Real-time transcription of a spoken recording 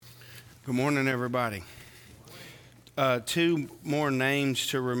Good morning, everybody. Two more names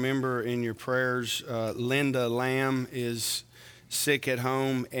to remember in your prayers. Linda Lamb is sick at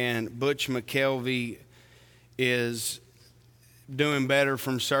home, and Butch McKelvey is doing better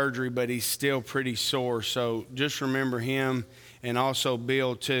from surgery, but he's still pretty sore. So just remember him, and also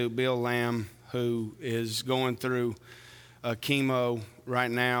Bill, too, Bill Lamb, who is going through chemo right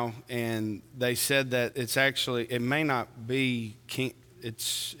now. And they said that it may not be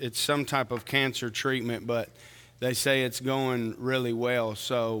it's some type of cancer treatment, but they say it's going really well.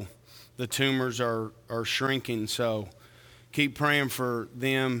 So the tumors are shrinking. So keep praying for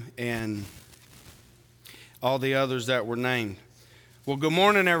them and all the others that were named. Well, good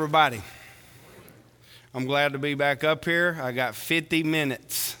morning, everybody. I'm glad to be back up here. I got 50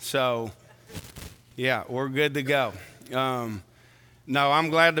 minutes. So, yeah, we're good to go. No, I'm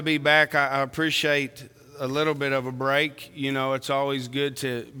glad to be back. I appreciate a little bit of a break. You know, it's always good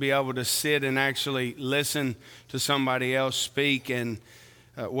to be able to sit and actually listen to somebody else speak. And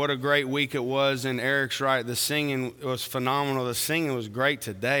what a great week it was. And Eric's right. The singing was phenomenal. The singing was great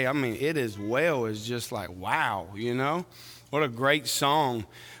today. I mean, It Is Well is just like, wow, you know, what a great song.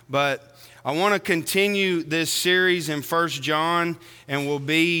 But I want to continue this series in 1 John, and we'll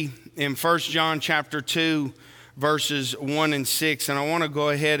be in 1 John chapter 2, verses 1 and 6. And I want to go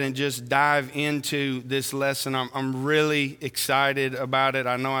ahead and just dive into this lesson. I'm really excited about it.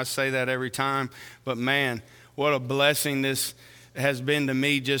 I know I say that every time, but man, what a blessing this has been to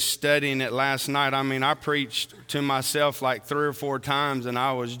me just studying it last night. I mean, I preached to myself like 3 or 4 times, and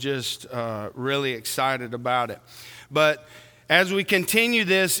I was just really excited about it. But as we continue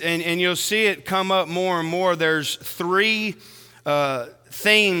this, and you'll see it come up more and more, there's 3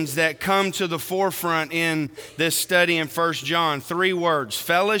 themes that come to the forefront in this study in 1 John. 3 words: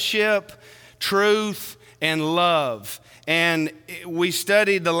 fellowship, truth, and love. And we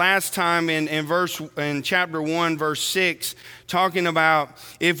studied the last time in chapter 1, verse 6, talking about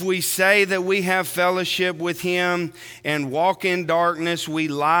if we say that we have fellowship with him and walk in darkness, we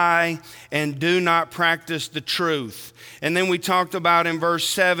lie and do not practice the truth. And then we talked about in verse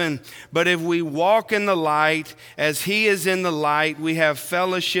 7, but if we walk in the light as he is in the light, we have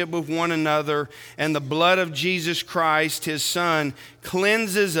fellowship with one another, and the blood of Jesus Christ, his son,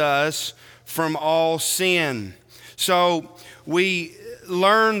 cleanses us from all sin. So we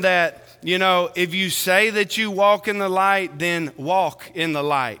learn that, you know, if you say that you walk in the light, then walk in the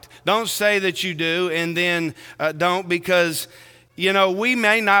light. Don't say that you do and then don't, because, you know, we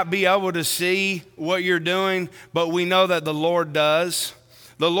may not be able to see what you're doing, but we know that the Lord does.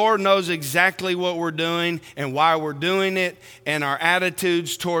 The Lord knows exactly what we're doing and why we're doing it and our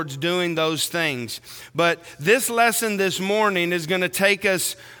attitudes towards doing those things. But this lesson this morning is going to take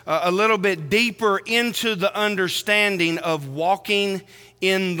us a little bit deeper into the understanding of walking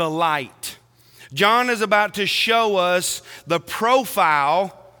in the light. John is about to show us the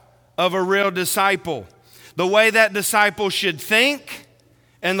profile of a real disciple, the way that disciple should think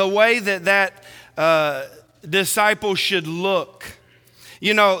and the way that disciple should look.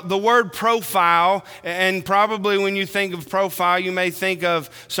 You know, the word profile, and probably when you think of profile, you may think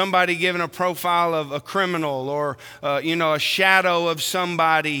of somebody giving a profile of a criminal or, a shadow of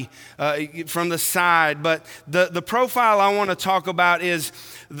somebody from the side. But the profile I want to talk about is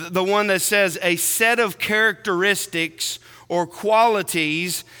the one that says a set of characteristics or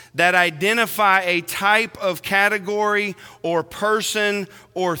qualities that identify a type of category or person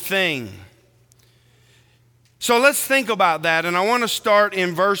or thing. So let's think about that, and I want to start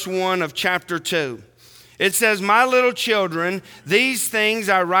in verse 1 of chapter 2. It says, "My little children, these things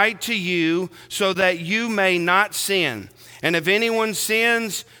I write to you so that you may not sin. And if anyone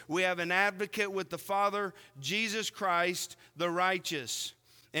sins, we have an advocate with the Father, Jesus Christ, the righteous.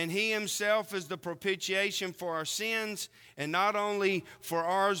 And he himself is the propitiation for our sins, and not only for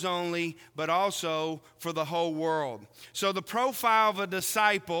ours only, but also for the whole world." So the profile of a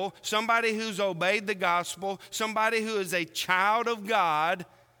disciple, somebody who's obeyed the gospel, somebody who is a child of God,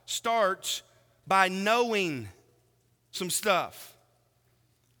 starts by knowing some stuff.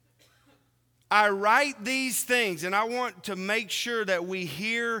 I write these things, and I want to make sure that we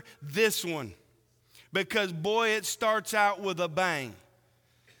hear this one, because boy, it starts out with a bang.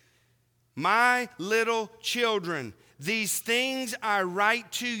 "My little children, these things I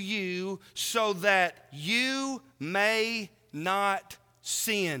write to you so that you may not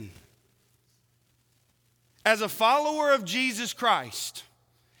sin." As a follower of Jesus Christ,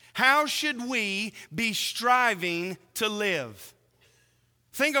 how should we be striving to live?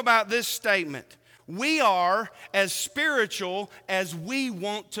 Think about this statement. We are as spiritual as we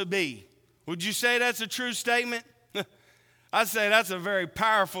want to be. Would you say that's a true statement? I say that's a very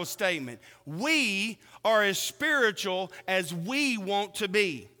powerful statement. We are as spiritual as we want to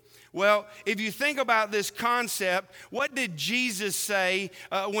be. Well, if you think about this concept, what did Jesus say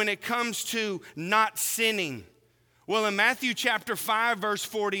when it comes to not sinning? Well, in Matthew chapter 5, verse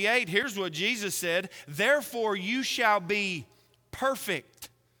 48, here's what Jesus said. Therefore you shall be perfect,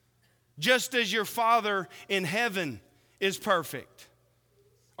 just as your Father in heaven is perfect.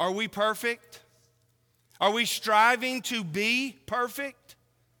 Are we perfect? Are we striving to be perfect?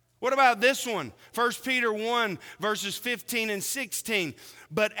 What about this one? 1 Peter 1, verses 15 and 16.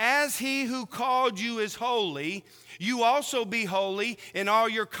 But as he who called you is holy, you also be holy in all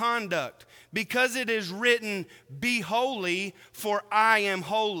your conduct. Because it is written, be holy, for I am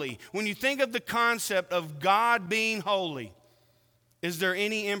holy. When you think of the concept of God being holy, is there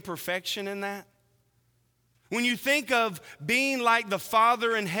any imperfection in that? When you think of being like the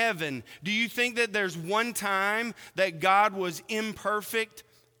Father in heaven, do you think that there's one time that God was imperfect?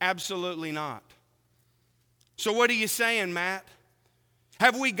 Absolutely not. So what are you saying, Matt?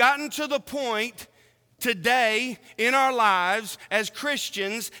 Have we gotten to the point today in our lives as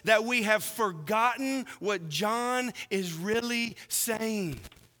Christians that we have forgotten what John is really saying?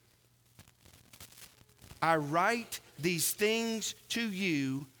 I write these things to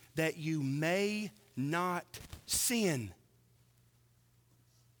you that you may not sin.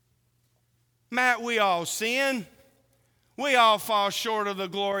 Matt, we all sin. We all fall short of the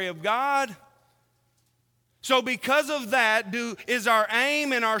glory of God. So because of that, is our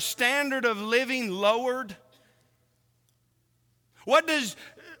aim and our standard of living lowered? What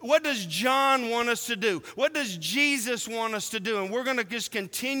does John want us to do? What does Jesus want us to do? And we're going to just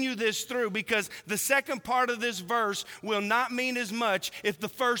continue this through, because the second part of this verse will not mean as much if the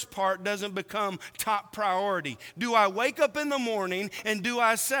first part doesn't become top priority. Do I wake up in the morning and do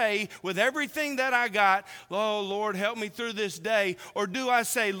I say, with everything that I got, oh, Lord, help me through this day? Or do I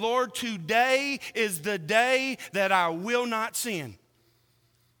say, Lord, today is the day that I will not sin.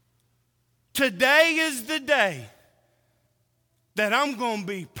 Today is the day that I'm going to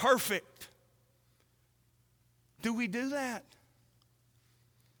be perfect. Do we do that?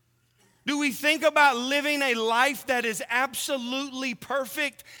 Do we think about living a life that is absolutely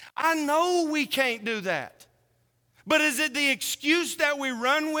perfect? I know we can't do that. But is it the excuse that we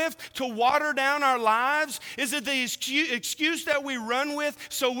run with to water down our lives? Is it the excuse that we run with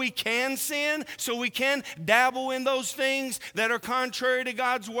so we can sin, so we can dabble in those things that are contrary to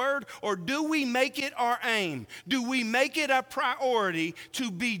God's word? Or do we make it our aim? Do we make it a priority to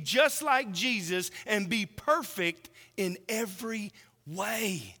be just like Jesus and be perfect in every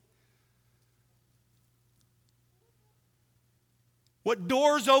way? What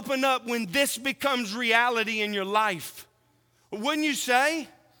doors open up when this becomes reality in your life? Wouldn't you say?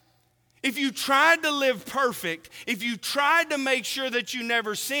 If you tried to live perfect, if you tried to make sure that you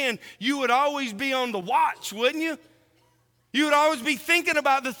never sin, you would always be on the watch, wouldn't you? You would always be thinking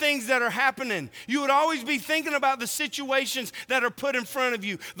about the things that are happening. You would always be thinking about the situations that are put in front of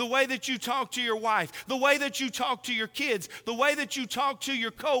you, the way that you talk to your wife, the way that you talk to your kids, the way that you talk to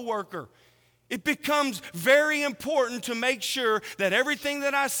your coworker. It becomes very important to make sure that everything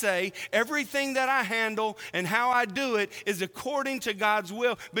that I say, everything that I handle, and how I do it is according to God's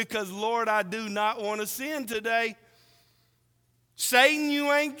will, because, Lord, I do not want to sin today. Satan,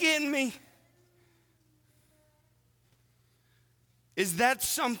 you ain't getting me. Is that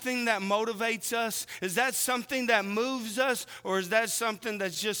something that motivates us? Is that something that moves us? Or is that something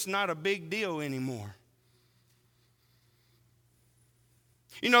that's just not a big deal anymore?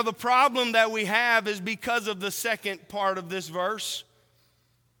 You know, the problem that we have is because of the second part of this verse.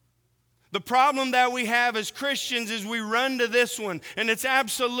 The problem that we have as Christians is we run to this one, and it's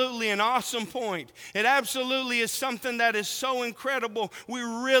absolutely an awesome point. It absolutely is something that is so incredible we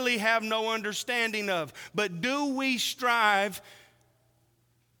really have no understanding of. But do we strive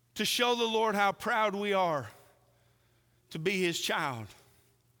to show the Lord how proud we are to be His child?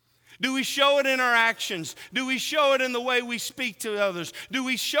 Do we show it in our actions? Do we show it in the way we speak to others? Do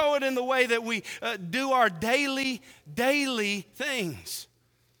we show it in the way that we do our daily things?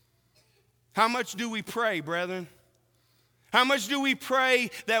 How much do we pray, brethren? How much do we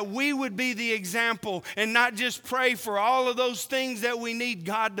pray that we would be the example and not just pray for all of those things that we need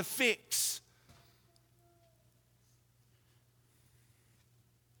God to fix?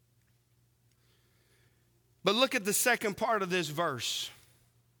 But look at the second part of this verse.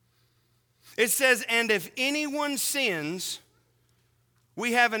 It says, and if anyone sins,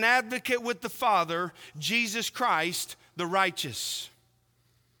 we have an advocate with the Father, Jesus Christ, the righteous.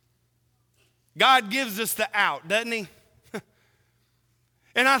 God gives us the out, doesn't He?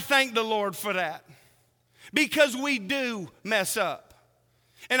 And I thank the Lord for that. because we do mess up.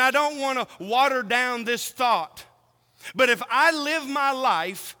 And I don't want to water down this thought, but if I live my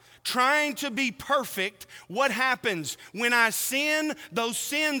life trying to be perfect, what happens? When I sin, those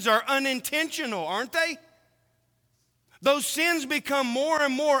sins are unintentional, aren't they? Those sins become more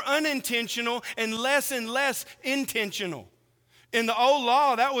and more unintentional and less intentional. In the old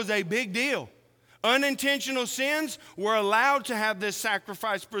law, that was a big deal. Unintentional sins were allowed to have this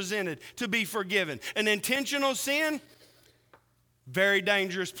sacrifice presented to be forgiven. An intentional sin, very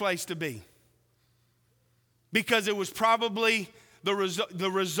dangerous place to be. Because it was probably the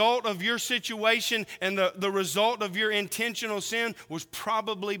result of your situation, and the result of your intentional sin was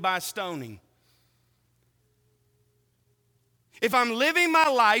probably by stoning. If I'm living my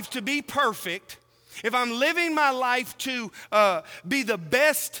life to be perfect, if I'm living my life to be the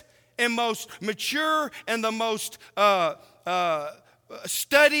best and most mature and the most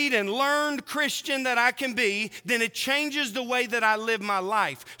studied and learned Christian that I can be, then it changes the way that I live my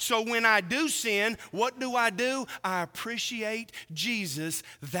life. So when I do sin, what do? I appreciate Jesus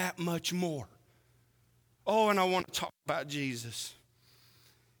that much more. Oh, and I want to talk about Jesus.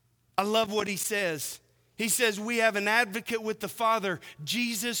 I love what he says. He says we have an advocate with the Father,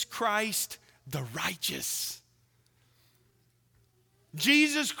 Jesus Christ the righteous.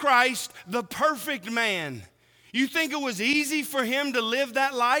 Jesus Christ, the perfect man. You think it was easy for him to live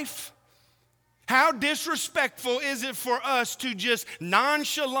that life? How disrespectful is it for us to just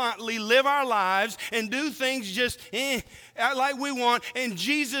nonchalantly live our lives and do things just like we want? And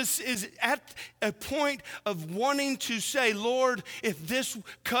Jesus is at a point of wanting to say, Lord, if this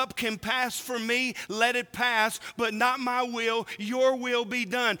cup can pass from me, let it pass, but not my will, your will be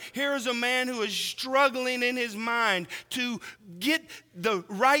done. Here is a man who is struggling in his mind to get the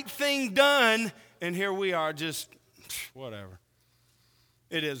right thing done, and here we are just, whatever.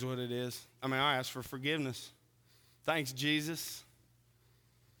 It is what it is. I mean, I ask for forgiveness. Thanks, Jesus.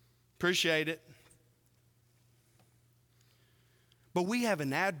 Appreciate it. But we have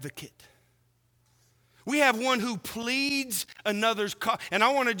an advocate. We have one who pleads another's cause. And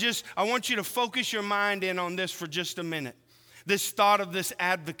I want you to focus your mind in on this for just a minute. This thought of this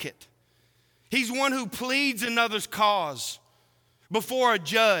advocate. He's one who pleads another's cause before a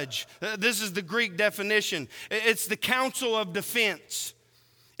judge. This is the Greek definition. It's the counsel of defense.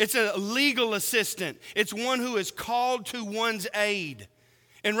 It's a legal assistant. It's one who is called to one's aid.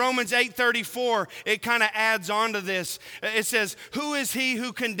 In Romans 8:34, it kind of adds on to this. It says, who is he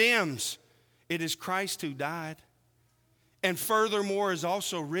who condemns? It is Christ who died, and furthermore is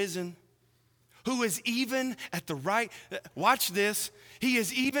also risen, who is even at the right, watch this, he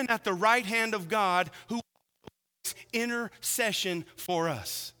is even at the right hand of God, who makes intercession for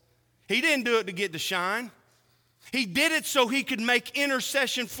us. He didn't do it to get the shine. He did it so he could make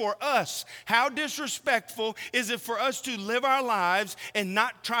intercession for us. How disrespectful is it for us to live our lives and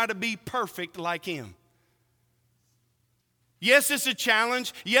not try to be perfect like him? Yes, it's a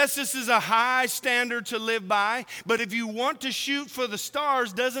challenge. Yes, this is a high standard to live by. But if you want to shoot for the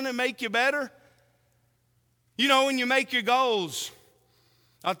stars, doesn't it make you better? You know, when you make your goals.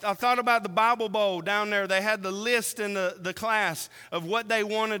 I thought about the Bible Bowl down there. They had the list in the class of what they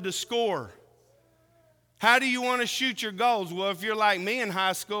wanted to score. How do you want to shoot your goals? Well, if you're like me in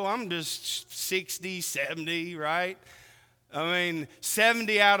high school, I'm just 60, 70, right? I mean,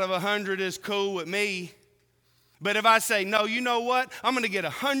 70 out of 100 is cool with me. But if I say, no, you know what? I'm going to get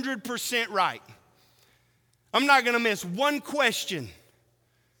 100% right. I'm not going to miss one question.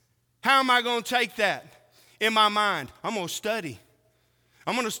 How am I going to take that in my mind? I'm going to study.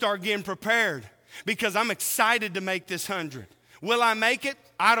 I'm going to start getting prepared because I'm excited to make this 100. Will I make it?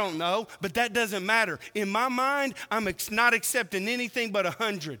 I don't know, but that doesn't matter. In my mind, I'm not accepting anything but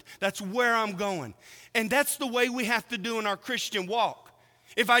 100. That's where I'm going. And that's the way we have to do in our Christian walk.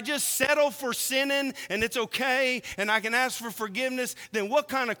 If I just settle for sinning and it's okay and I can ask for forgiveness, then what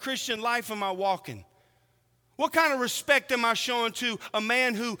kind of Christian life am I walking? What kind of respect am I showing to a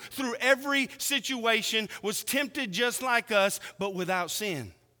man who through every situation was tempted just like us but without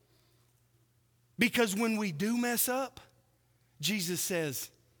sin? Because when we do mess up, Jesus says,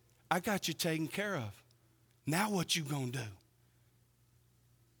 I got you taken care of. Now what you gonna do?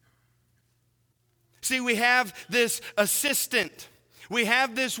 See, we have this assistant. We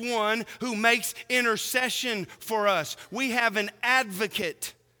have this one who makes intercession for us. We have an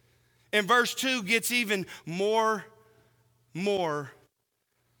advocate. And verse 2 gets even more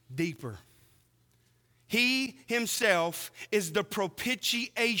deeper. He himself is the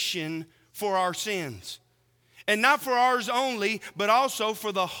propitiation for our sins. And not for ours only, but also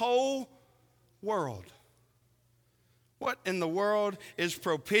for the whole world. What in the world is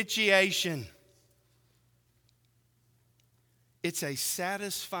propitiation? It's a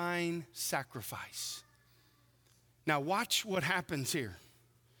satisfying sacrifice. Now watch what happens here.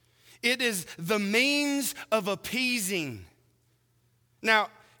 It is the means of appeasing. Now,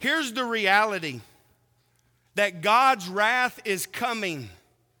 here's the reality, that God's wrath is coming.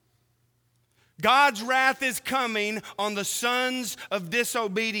 God's wrath is coming on the sons of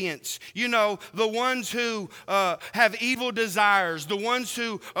disobedience. You know, the ones who have evil desires, the ones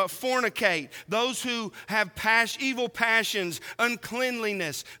who fornicate, those who have evil passions,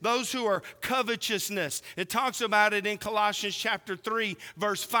 uncleanliness, those who are covetousness. It talks about it in Colossians chapter 3,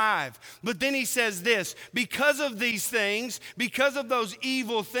 verse 5. But then he says this, because of these things, because of those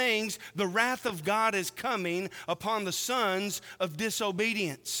evil things, the wrath of God is coming upon the sons of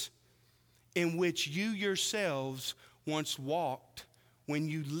disobedience, in which you yourselves once walked when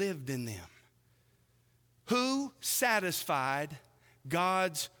you lived in them. Who satisfied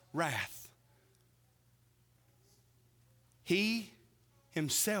God's wrath? He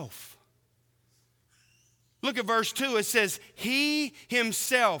himself. Look at verse 2. It says, he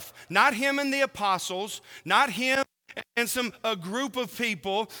himself, not him and the apostles, not him and a group of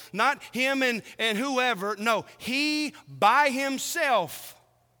people, not him and whoever. No, he by himself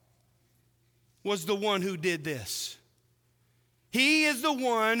was the one who did this. He is the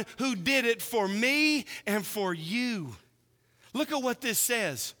one who did it for me and for you. Look at what this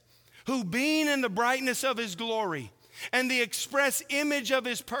says. Who being in the brightness of his glory and the express image of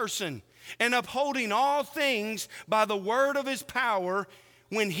his person, and upholding all things by the word of his power,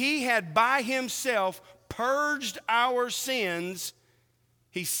 when he had by himself purged our sins,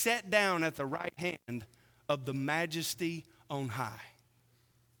 he sat down at the right hand of the majesty on high.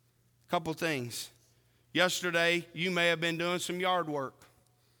 Couple things. Yesterday, you may have been doing some yard work.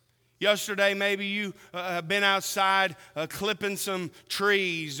 Yesterday, maybe you have been outside clipping some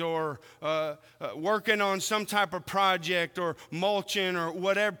trees or working on some type of project or mulching or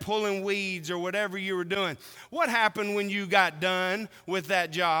whatever, pulling weeds or whatever you were doing. What happened when you got done with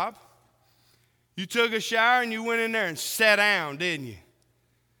that job? You took a shower and you went in there and sat down, didn't you?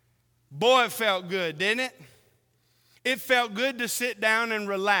 Boy, it felt good, didn't it? It felt good to sit down and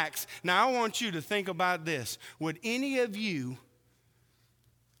relax. Now, I want you to think about this. Would any of you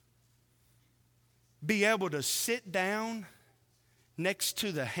be able to sit down next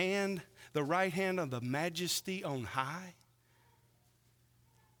to the right hand of the majesty on high?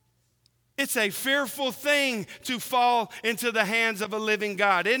 It's a fearful thing to fall into the hands of a living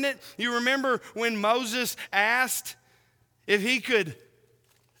God, isn't it? You remember when Moses asked if he could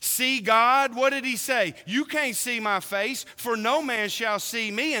see God? What did he say? You can't see my face, for no man shall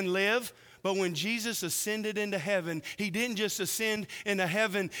see me and live. But when Jesus ascended into heaven, he didn't just ascend into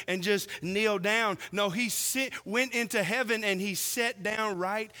heaven and just kneel down. No, he went into heaven and he sat down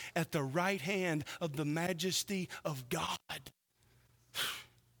right at the right hand of the majesty of God.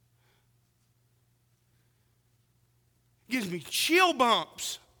 Gives me chill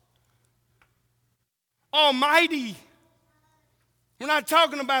bumps. Almighty. We're not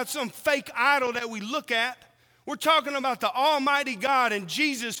talking about some fake idol that we look at. We're talking about the Almighty God, and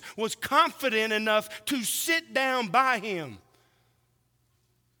Jesus was confident enough to sit down by him.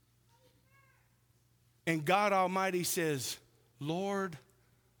 And God Almighty says, Lord,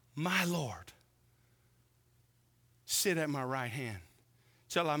 my Lord, sit at my right hand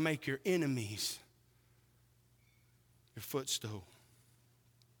till I make your enemies your footstool.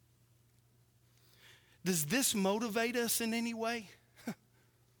 Does this motivate us in any way?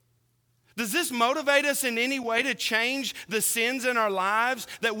 Does this motivate us in any way to change the sins in our lives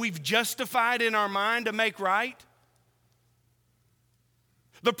that we've justified in our mind to make right?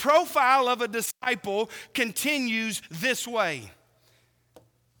 The profile of a disciple continues this way.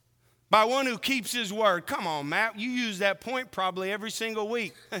 By one who keeps his word. Come on, Matt, you use that point probably every single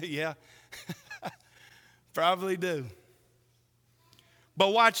week. Yeah, probably do. But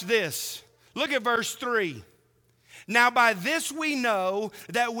watch this. Look at verse 3. Now by this we know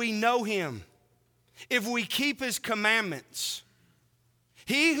that we know him, if we keep his commandments.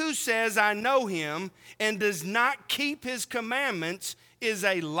 He who says, I know him, and does not keep his commandments is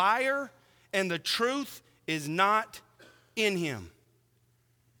a liar, and the truth is not in him.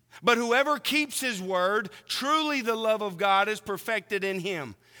 But whoever keeps his word, truly the love of God is perfected in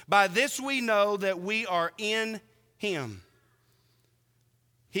him. By this we know that we are in him.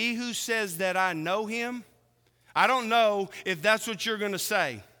 He who says that I know him, I don't know if that's what you're going to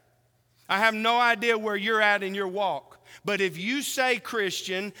say. I have no idea where you're at in your walk. But if you say,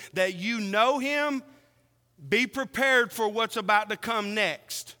 Christian, that you know him, be prepared for what's about to come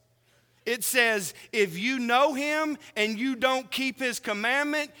next. It says, if you know him and you don't keep his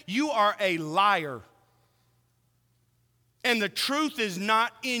commandment, you are a liar. and the truth is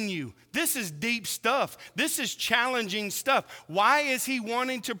not in you. This is deep stuff. This is challenging stuff. Why is he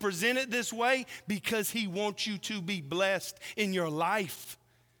wanting to present it this way? Because he wants you to be blessed in your life.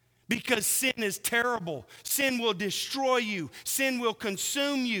 Because sin is terrible. Sin will destroy you. Sin will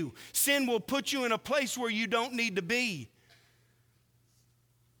consume you. Sin will put you in a place where you don't need to be.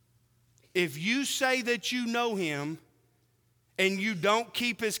 If you say that you know him and you don't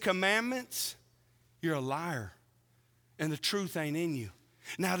keep his commandments, you're a liar. And the truth ain't in you.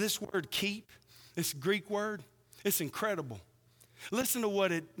 Now this word keep, this Greek word, it's incredible. Listen to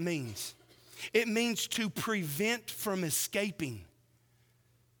what it means. It means to prevent from escaping.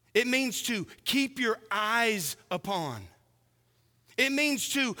 It means to keep your eyes upon. It means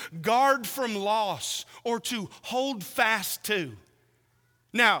to guard from loss or to hold fast to.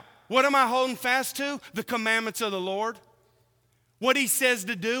 Now, what am I holding fast to? The commandments of the Lord. What he says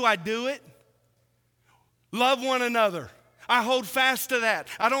to do, I do it. Love one another. I hold fast to that.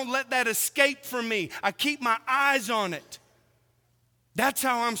 I don't let that escape from me. I keep my eyes on it. That's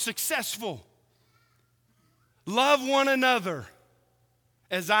how I'm successful. Love one another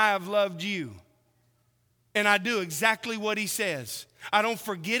as I have loved you. And I do exactly what he says. I don't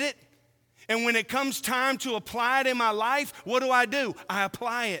forget it. And when it comes time to apply it in my life, what do? I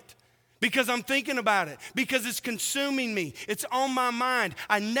apply it. Because I'm thinking about it. Because it's consuming me. It's on my mind.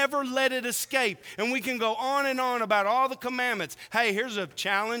 I never let it escape. And we can go on and on about all the commandments. Hey, here's a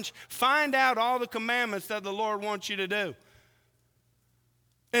challenge. Find out all the commandments that the Lord wants you to do.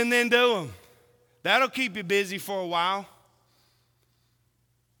 And then do them. That'll keep you busy for a while.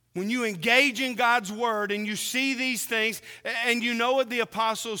 When you engage in God's word and you see these things and you know what the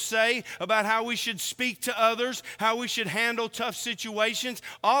apostles say about how we should speak to others, how we should handle tough situations,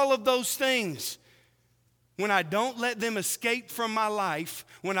 all of those things, when I don't let them escape from my life,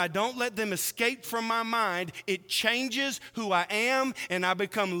 when I don't let them escape from my mind, it changes who I am and I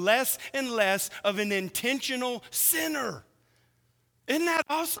become less and less of an intentional sinner. Isn't that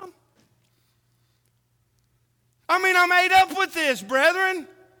awesome? I'm ate up with this, brethren.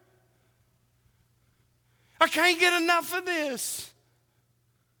 I can't get enough of this.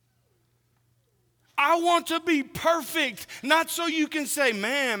 I want to be perfect, not so you can say,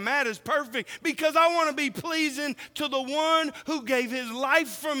 man, Matt is perfect, because I want to be pleasing to the one who gave his life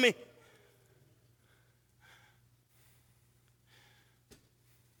for me.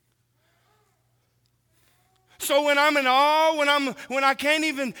 So when I'm in awe, when I can't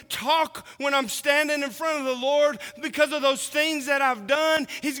even talk, when I'm standing in front of the Lord because of those things that I've done,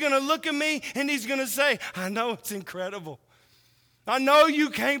 he's going to look at me and he's going to say, I know it's incredible. I know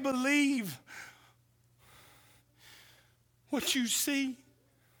you can't believe what you see.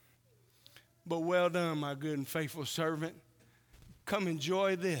 But well done, my good and faithful servant. Come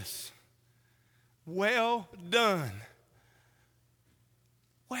enjoy this. Well done.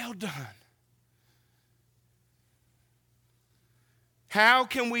 Well done. How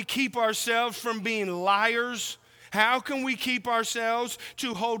can we keep ourselves from being liars? How can we keep ourselves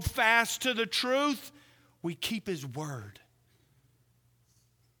to hold fast to the truth? We keep his word.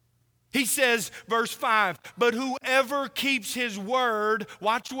 He says, verse 5, but whoever keeps his word,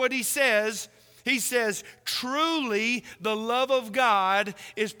 watch what he says. He says, truly the love of God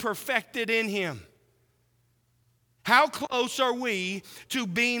is perfected in him. How close are we to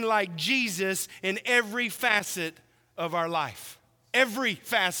being like Jesus in every facet of our life? Every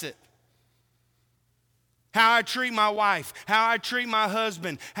facet. How I treat my wife, how I treat my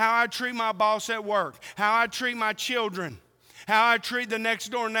husband, how I treat my boss at work, how I treat my children, how I treat the next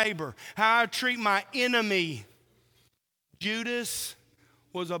door neighbor, how I treat my enemy. Judas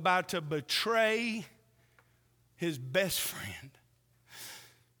was about to betray his best friend.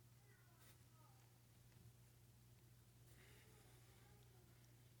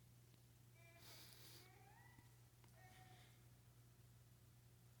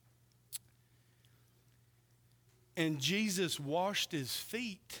 And Jesus washed his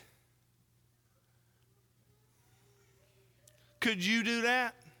feet. Could you do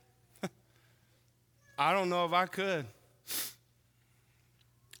that? I don't know if I could.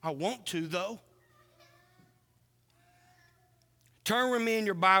 I want to, though. Turn with me in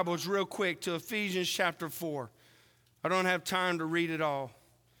your Bibles real quick to Ephesians chapter 4. I don't have time to read it all.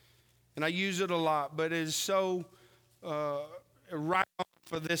 And I use it a lot, but it is so right on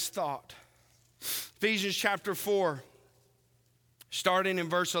for this thought. Ephesians chapter 4 Starting in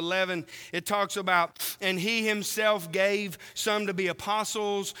verse 11, it talks about, and he himself gave some to be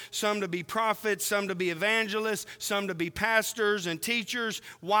apostles, some to be prophets, some to be evangelists, some to be pastors and teachers.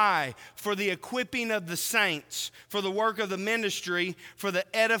 Why? For the equipping of the saints, for the work of the ministry, for the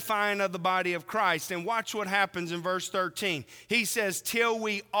edifying of the body of Christ. And watch what happens in verse 13. He says, till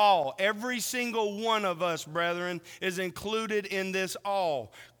we all, every single one of us, brethren, is included in this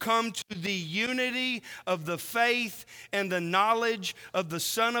all, come to the unity of the faith and the knowledge of the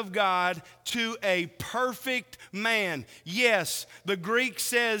Son of God, to a perfect man. Yes, the Greek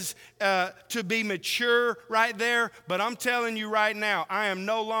says to be mature right there, but I'm telling you right now, I am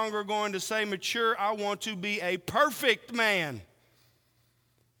no longer going to say mature. I want to be a perfect man.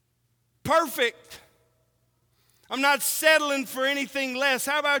 Perfect. I'm not settling for anything less.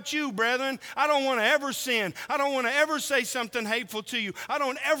 How about you, brethren? I don't want to ever sin. I don't want to ever say something hateful to you. I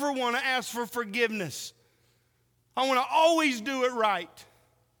don't ever want to ask for forgiveness. I want to always do it right.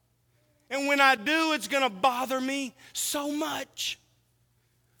 And when I do, it's going to bother me so much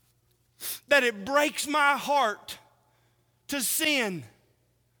that it breaks my heart to sin.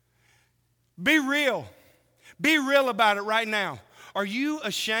 Be real. Be real about it right now. Are you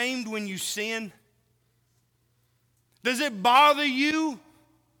ashamed when you sin? Does it bother you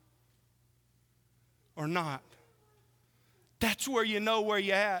or not? That's where you know where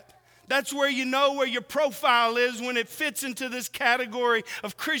you're at. That's where you know where your profile is when it fits into this category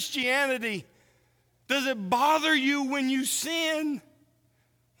of Christianity. Does it bother you when you sin?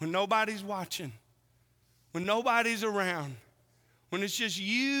 When nobody's watching, when nobody's around, when it's just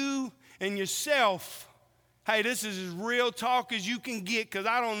you and yourself. Hey, this is as real talk as you can get, because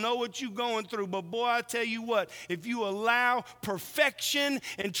I don't know what you're going through. But boy, I tell you what, if you allow perfection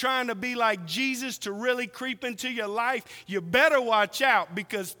and trying to be like Jesus to really creep into your life, you better watch out,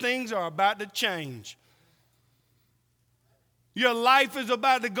 because things are about to change. Your life is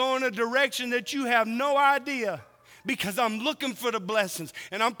about to go in a direction that you have no idea. Because I'm looking for the blessings.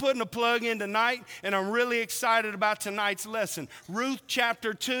 And I'm putting a plug in tonight, and I'm really excited about tonight's lesson. Ruth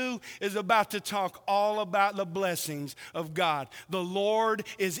chapter 2 is about to talk all about the blessings of God. The Lord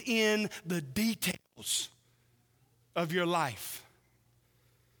is in the details of your life.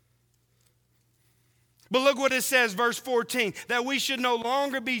 But look what it says, verse 14, that we should no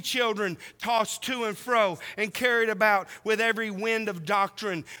longer be children tossed to and fro and carried about with every wind of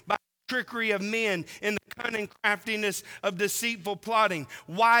doctrine by trickery of men in the cunning craftiness of deceitful plotting.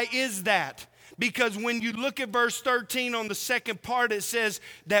 Why is that? Because when you look at verse 13 on the second part, it says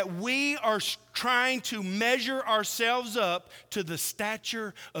that we are trying to measure ourselves up to the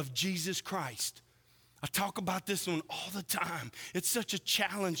stature of Jesus Christ. I talk about this one all the time. It's such a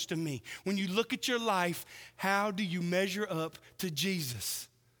challenge to me. When you look at your life, how do you measure up to Jesus?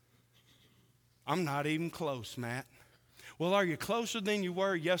 I'm not even close, Matt. Well, are you closer than you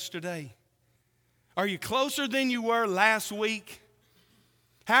were yesterday? Are you closer than you were last week?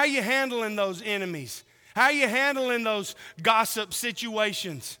 How are you handling those enemies? How are you handling those gossip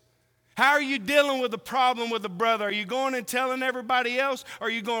situations? How are you dealing with the problem with a brother? Are you going and telling everybody else? Or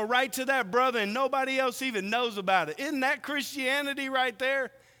are you going right to that brother and nobody else even knows about it? Isn't that Christianity right there?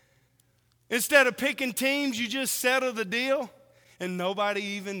 Instead of picking teams, you just settle the deal and nobody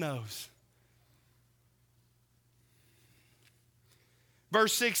even knows.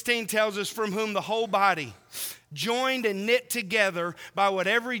 Verse 16 tells us, from whom the whole body, joined and knit together by what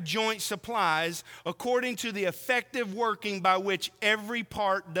every joint supplies, according to the effective working by which every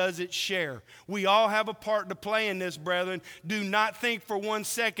part does its share. We all have a part to play in this, brethren. Do not think for 1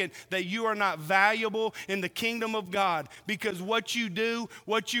 second that you are not valuable in the kingdom of God, because what you do,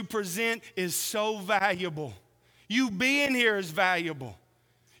 what you present is so valuable. You being here is valuable.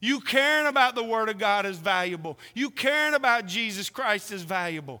 You caring about the Word of God is valuable. You caring about Jesus Christ is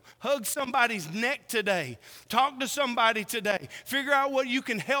valuable. Hug somebody's neck today. Talk to somebody today. Figure out what you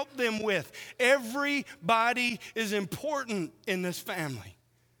can help them with. Everybody is important in this family.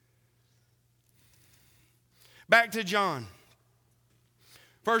 Back to John.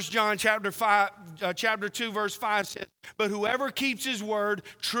 1 John chapter 2, verse 5 says, but whoever keeps his word,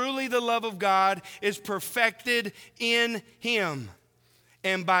 truly the love of God is perfected in him.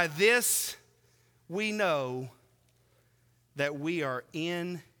 And by this we know that we are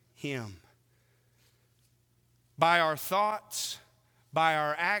in him. By our thoughts, by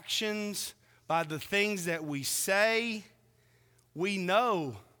our actions, by the things that we say, we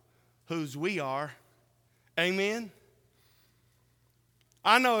know whose we are. Amen?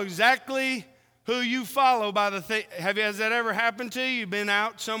 I know exactly who you follow by the thing. Has that ever happened to you? You've been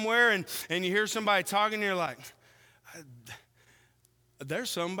out somewhere and you hear somebody talking and you're like,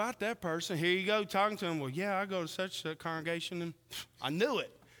 There's something about that person. Here you go talking to him. Well, yeah, I go to such a congregation, and I knew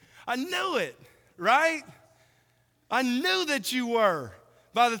it. I knew it, right? I knew that you were.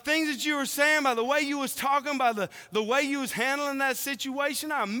 By the things that you were saying, by the way you was talking, by the way you was handling that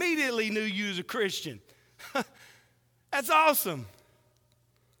situation, I immediately knew you was a Christian. That's awesome.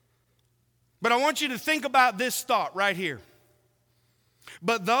 But I want you to think about this thought right here.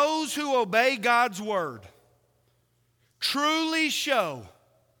 But those who obey God's word truly show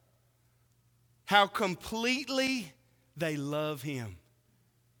how completely they love him.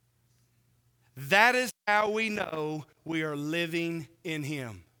 That is how we know we are living in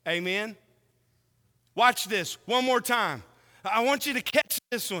him. Amen? Watch this one more time. I want you to catch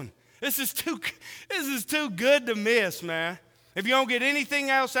this one. This is too good to miss, man. If you don't get anything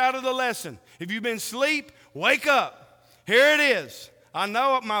else out of the lesson, if you've been asleep, wake up. Here it is. I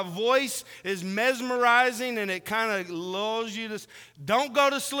know my voice is mesmerizing and it kind of lulls you to. Don't go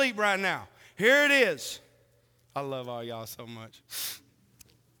to sleep right now. Here it is. I love all y'all so much.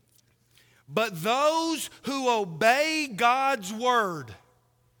 But those who obey God's word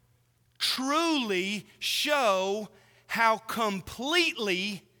truly show how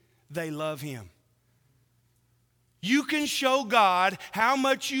completely they love him. You can show God how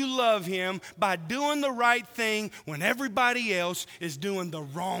much you love him by doing the right thing when everybody else is doing the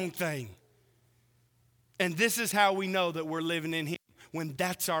wrong thing. And this is how we know that we're living in him, when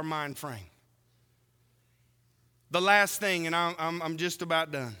that's our mind frame. The last thing, and I'm just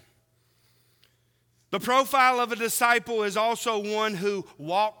about done. The profile of a disciple is also one who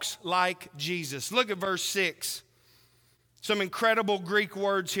walks like Jesus. Look at verse 6. Some incredible Greek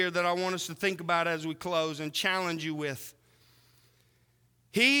words here that I want us to think about as we close and challenge you with.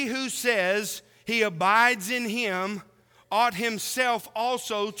 He who says he abides in him ought himself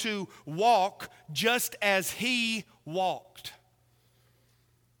also to walk just as he walked.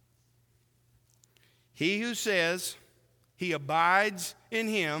 He who says he abides in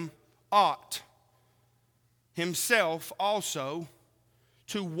him ought himself also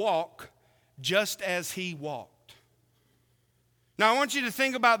to walk just as he walked. Now, I want you to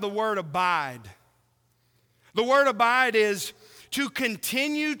think about the word abide. The word abide is to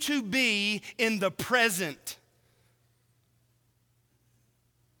continue to be in the present.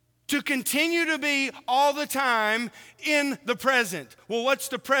 To continue to be all the time in the present. Well, what's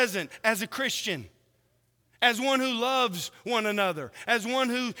the present as a Christian? As one who loves one another, as one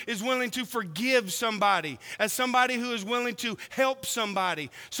who is willing to forgive somebody, as somebody who is willing to help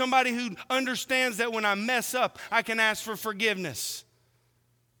somebody, somebody who understands that when I mess up, I can ask for forgiveness.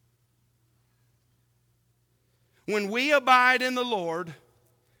 When we abide in the Lord,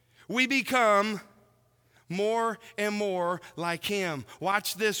 we become more and more like him.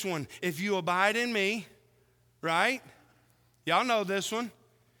 Watch this one. If you abide in me, right? Y'all know this one.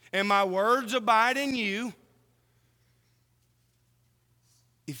 And my words abide in you.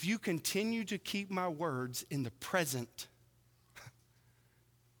 If you continue to keep my words in the present,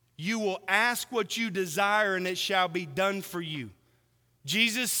 you will ask what you desire and it shall be done for you.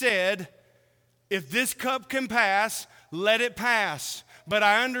 Jesus said, if this cup can pass, let it pass. But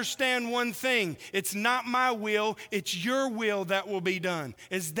I understand one thing. It's not my will, it's your will that will be done.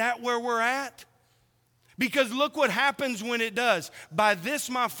 Is that where we're at? Because look what happens when it does. By this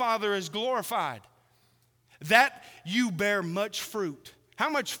my Father is glorified, that you bear much fruit. How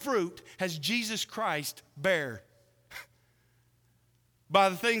much fruit has Jesus Christ bear? By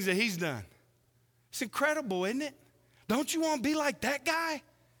the things that he's done. It's incredible, isn't it? Don't you want to be like that guy?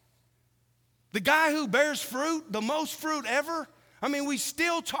 The guy who bears fruit, the most fruit ever. I mean, we're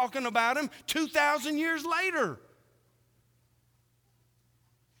still talking about him 2,000 years later.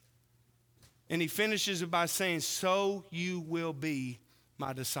 And he finishes it by saying, so you will be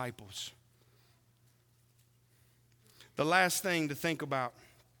my disciples. The last thing to think about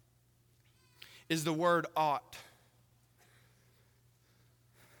is the word ought.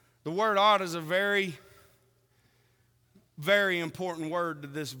 The word ought is a very, very important word to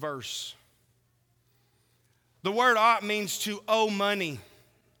this verse. The word ought means to owe money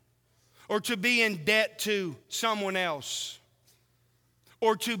or to be in debt to someone else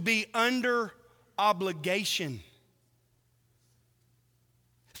or to be under obligation.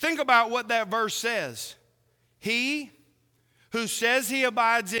 Think about what that verse says. He who says he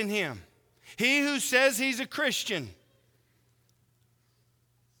abides in him, he who says he's a Christian,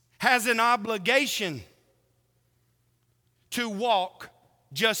 has an obligation to walk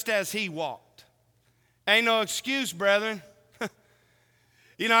just as he walked. Ain't no excuse, brethren.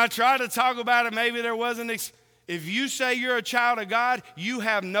 I tried to talk about it. Maybe there wasn't. If you say you're a child of God, you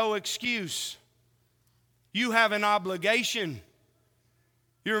have no excuse. You have an obligation.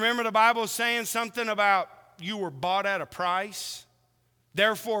 You remember the Bible saying something about you were bought at a price?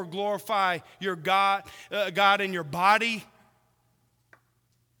 Therefore glorify your God in your body.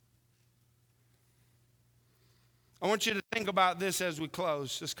 I want you to think about this as we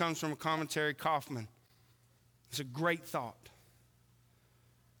close. This comes from a commentary, Kaufman. It's a great thought.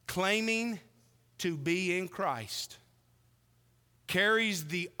 Claiming to be in Christ carries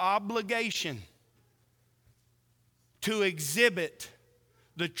the obligation to exhibit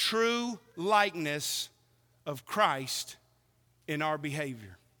the true likeness of Christ in our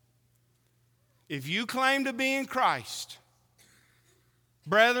behavior. If you claim to be in Christ,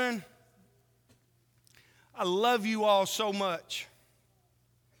 brethren, I love you all so much.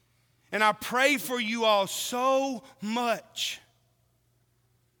 And I pray for you all so much.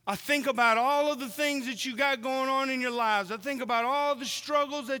 I think about all of the things that you got going on in your lives. I think about all the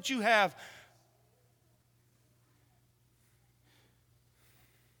struggles that you have.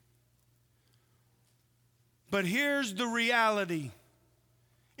 But here's the reality.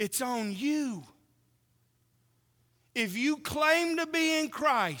 It's on you. If you claim to be in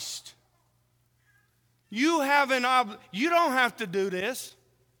Christ, you don't have to do this.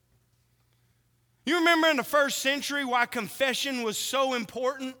 You remember in the first century why confession was so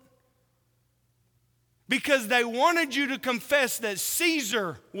important? Because they wanted you to confess that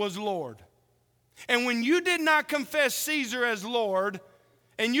Caesar was Lord. And when you did not confess Caesar as Lord,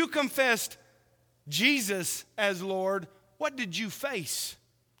 and you confessed Jesus as Lord, what did you face?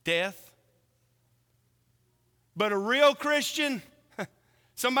 Death. But a real Christian,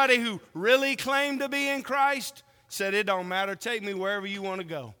 somebody who really claimed to be in Christ, said, it don't matter, take me wherever you want to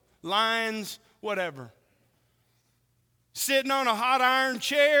go. Lions, whatever. Sitting on a hot iron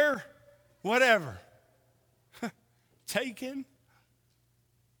chair, whatever. Taken.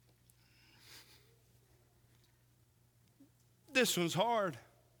 This one's hard.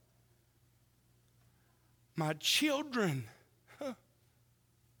 My children.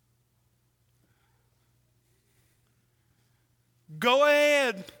 Go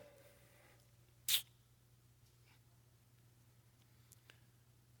ahead.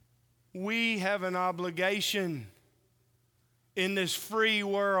 We have an obligation in this free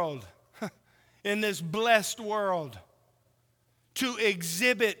world, in this blessed world, to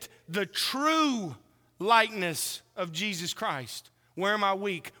exhibit the true likeness of Jesus Christ. Where am I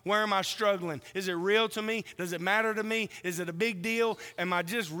weak? Where am I struggling? Is it real to me? Does it matter to me? Is it a big deal? Am I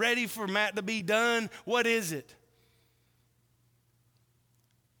just ready for Matt to be done? What is it?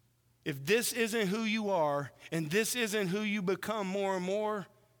 If this isn't who you are, and this isn't who you become more and more,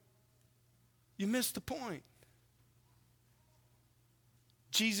 you missed the point.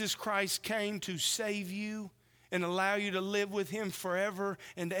 Jesus Christ came to save you and allow you to live with him forever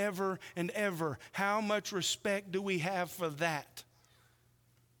and ever and ever. How much respect do we have for that?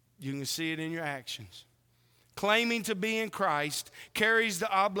 You can see it in your actions. Claiming to be in Christ carries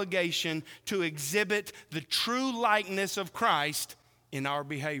the obligation to exhibit the true likeness of Christ in our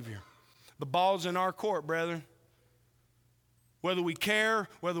behavior. The ball's in our court, brethren. Whether we care,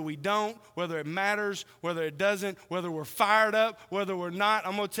 whether we don't, whether it matters, whether it doesn't, whether we're fired up, whether we're not,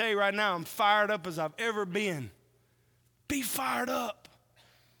 I'm going to tell you right now, I'm fired up as I've ever been. Be fired up.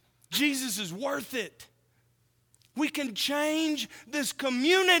 Jesus is worth it. We can change this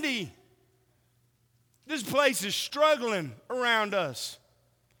community. This place is struggling around us.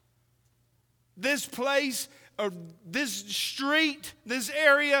 This place, or this street, this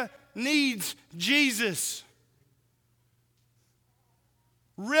area needs Jesus.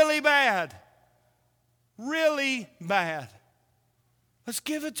 Really bad. Really bad. Let's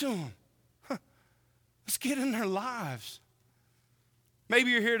give it to them. Let's get in their lives.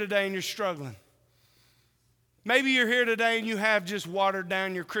 Maybe you're here today and you're struggling. Maybe you're here today and you have just watered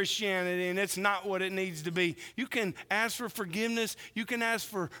down your Christianity and it's not what it needs to be. You can ask for forgiveness. You can ask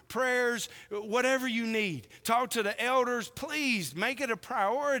for prayers, whatever you need. Talk to the elders. Please make it a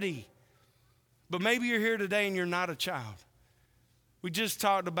priority. But maybe you're here today and you're not a child. We just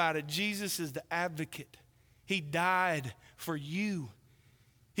talked about it. Jesus is the advocate. He died for you.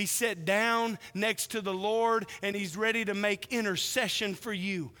 He sat down next to the Lord and he's ready to make intercession for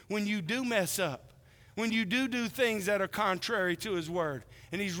you when you do mess up. When you do things that are contrary to his word.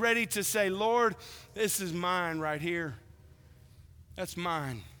 And he's ready to say, Lord, this is mine right here. That's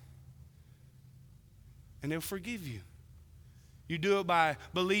mine. And he'll forgive you. You do it by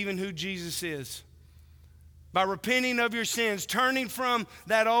believing who Jesus is. By repenting of your sins, turning from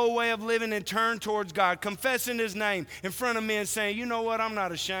that old way of living and turn towards God. Confessing his name in front of men, saying, you know what, I'm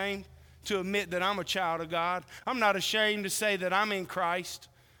not ashamed to admit that I'm a child of God. I'm not ashamed to say that I'm in Christ.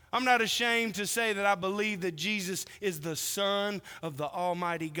 I'm not ashamed to say that I believe that Jesus is the Son of the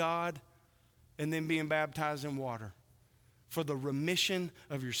Almighty God, and then being baptized in water for the remission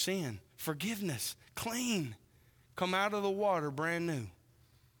of your sin, forgiveness, clean. Come out of the water brand new.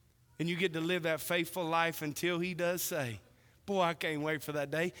 And you get to live that faithful life until he does say, boy, I can't wait for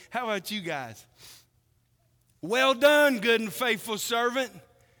that day. How about you guys? Well done, good and faithful servant.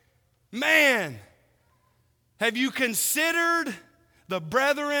 Man, have you considered the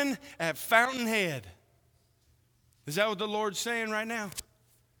brethren at Fountainhead? Is that what the Lord's saying right now?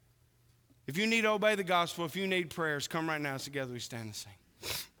 If you need to obey the gospel, if you need prayers, come right now. Together we stand and sing.